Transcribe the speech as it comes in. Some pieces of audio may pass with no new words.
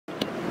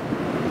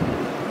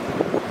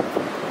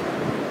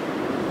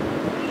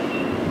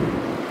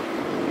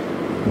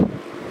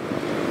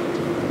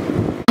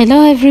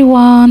Hello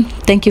everyone,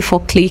 thank you for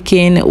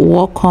clicking.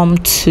 Welcome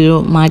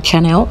to my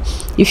channel.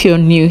 If you're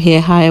new here,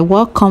 hi,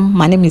 welcome.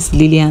 My name is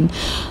Lillian.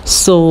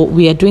 So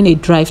we are doing a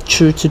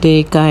drive-through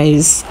today,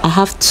 guys. I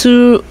have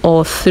 2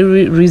 or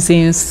 3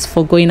 reasons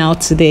for going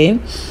out today.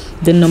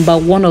 The number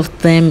one of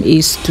them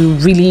is to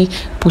really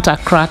put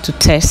Accra to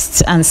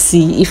test and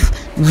see if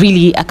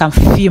really I can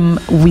film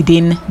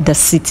within the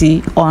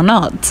city or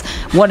not,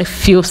 what it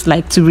feels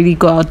like to really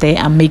go out there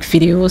and make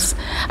videos.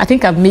 I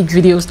think I've made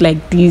videos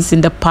like this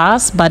in the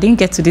past, but I didn't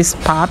get to this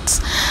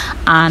part.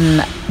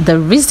 And the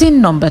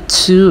reason number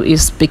 2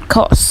 is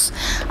because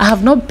I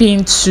have not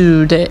been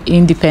to the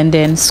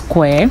Independence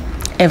Square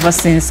ever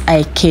since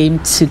I came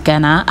to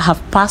Ghana. I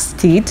have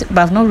passed it, but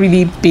I've not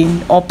really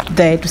been up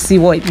there to see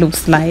what it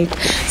looks like.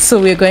 So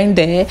we're going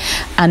there.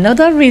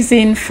 Another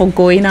reason for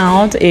going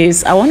out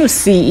is I want to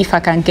see if I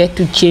can get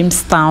to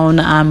Jamestown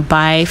and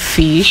buy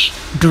fish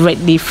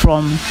directly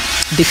from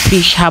the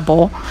fish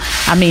harbor.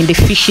 The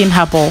fishing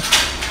harbor.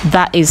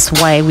 That is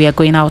why we are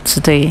going out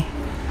today.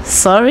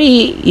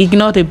 Sorry,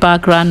 ignore the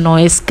background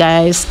noise,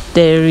 guys.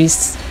 There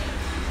is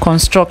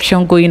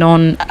construction going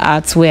on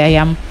at where I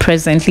am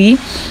presently.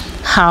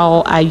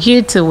 How are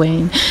you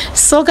doing?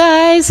 So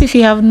guys, if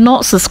you have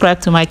not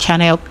subscribed to my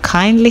channel,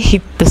 kindly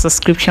hit the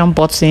subscription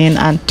button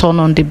and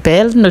turn on the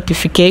bell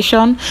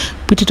notification.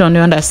 Put it on the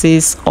one that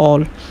says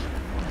all.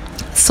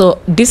 So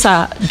these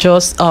are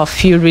just a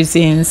few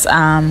reasons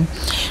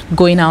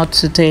going out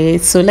today.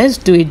 So let's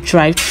do a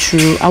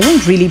drive-through. I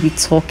won't really be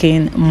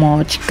talking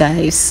much,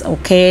 guys,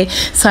 okay?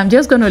 So I'm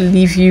just gonna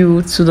leave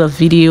you to the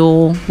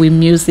video with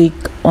music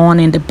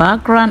on in the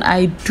background.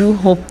 I do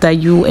hope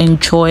that you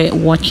enjoy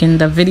watching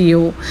the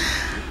video.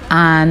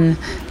 And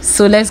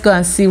so let's go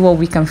and see what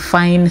we can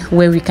find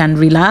where we can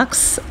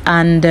relax.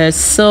 And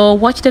so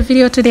watch the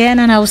video to the end,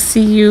 and I'll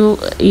see you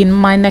in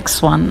my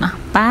next one.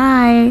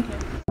 Bye.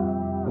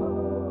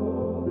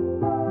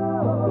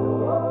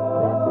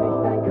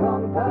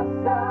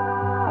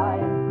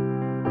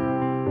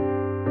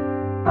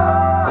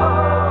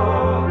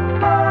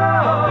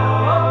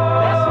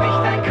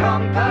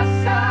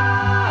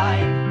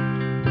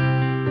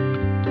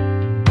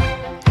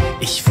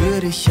 Ich führ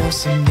dich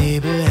aus dem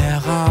Nebel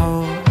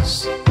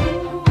heraus,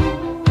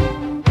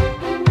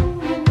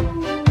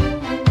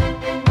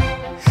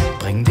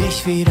 bring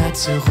dich wieder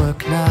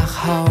zurück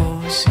nach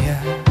Haus, yeah.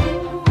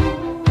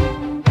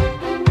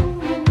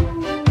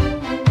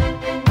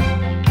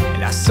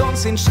 Lass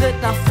uns den Schritt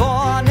nach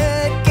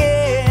vorne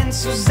gehen,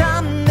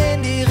 zusammen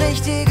in die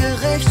richtige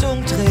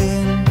Richtung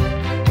drehen.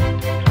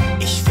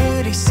 Ich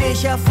führ dich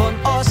sicher von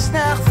Ost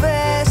nach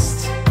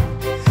West,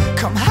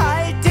 komm,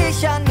 halt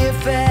dich an mir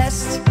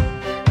fest.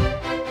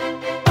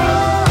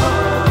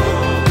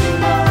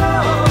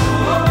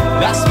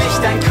 Lass mich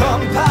dein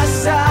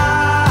Kompass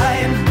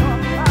sein.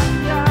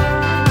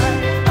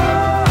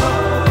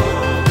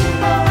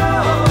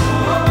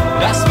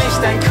 Lass mich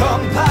dein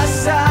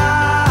Kompass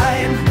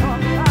sein.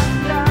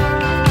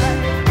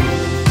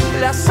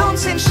 Lass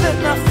uns den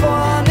Schritt nach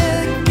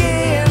vorne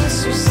gehen,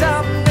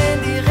 zusammen in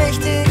die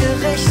richtige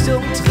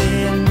Richtung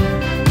drehen.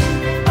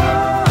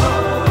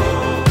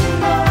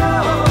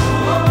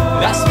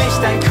 Lass mich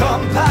dein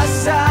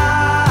Kompass sein.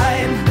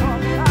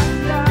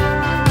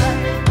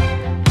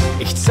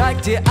 Ich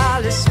zeig dir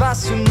alles,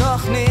 was du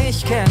noch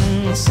nicht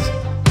kennst.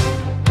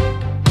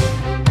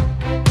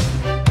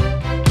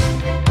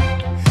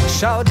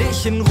 Schau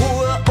dich in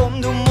Ruhe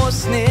um, du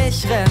musst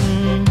nicht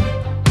rennen.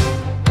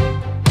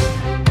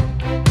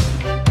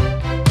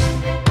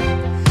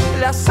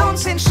 Lass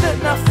uns den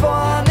Schritt nach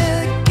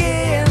vorne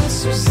gehen,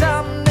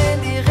 zusammen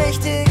in die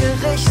richtige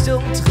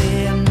Richtung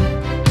drehen.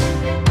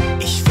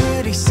 Ich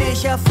führ dich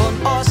sicher von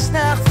Ost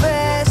nach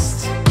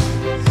West,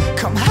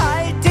 komm,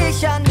 halt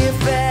dich an mir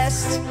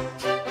fest.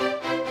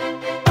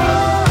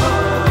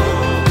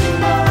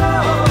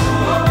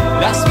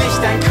 Lass mich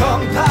dein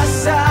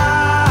Kompass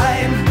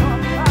sein.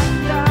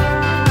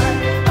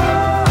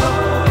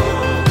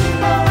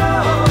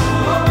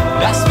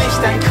 Lass mich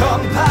dein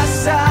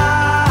Kompass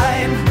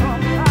sein.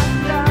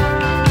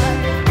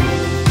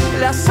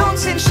 Lass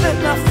uns den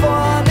Schritt nach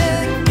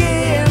vorne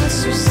gehen,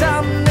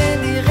 zusammen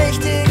in die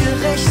richtige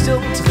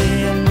Richtung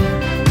drehen.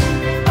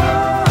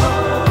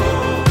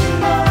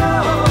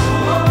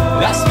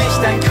 Lass mich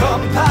dein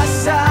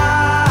Kompass sein.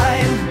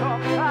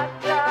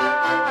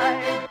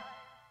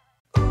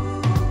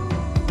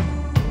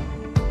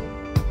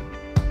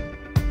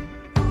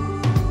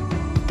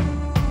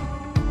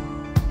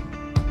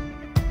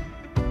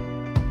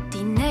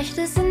 Die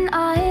Nächte sind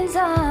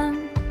einsam,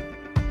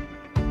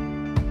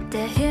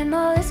 der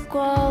Himmel ist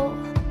grau.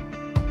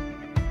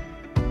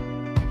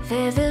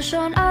 Wer will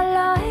schon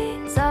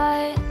allein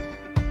sein?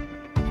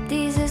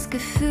 Dieses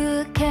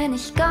Gefühl kenn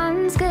ich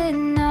ganz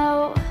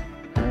genau.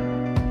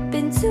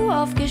 Bin zu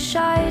oft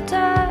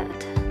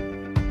gescheitert,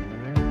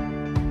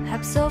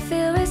 hab so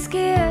viel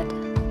riskiert.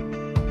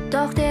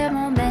 Doch der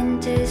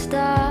Moment ist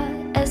da,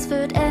 es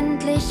wird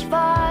endlich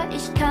wahr.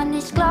 Ich kann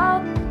nicht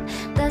glauben,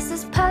 dass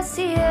es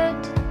passiert.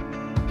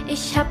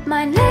 Ich hab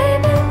mein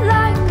Leben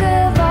lang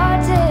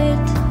gewartet,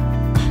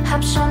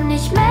 hab schon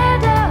nicht mehr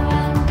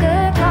daran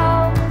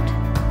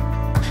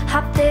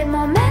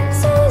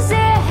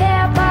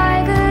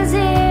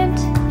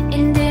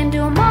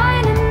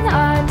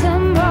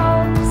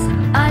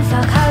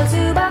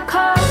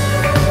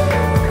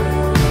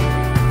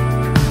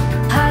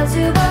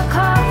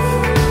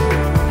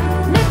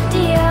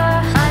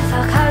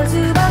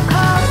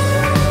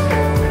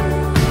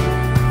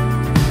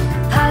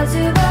Hals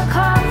über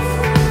Kopf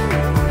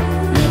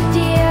mit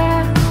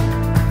dir.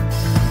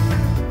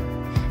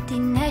 Die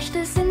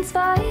Nächte sind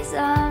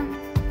zweisam,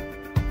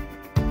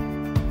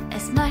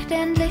 es macht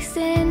endlich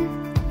Sinn.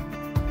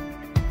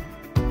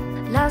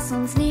 Lass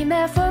uns nie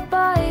mehr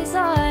vorbei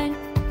sein,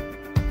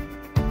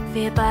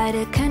 wir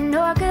beide können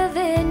nur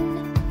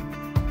gewinnen.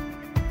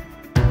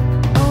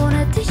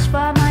 Ohne dich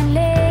war mein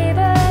Leben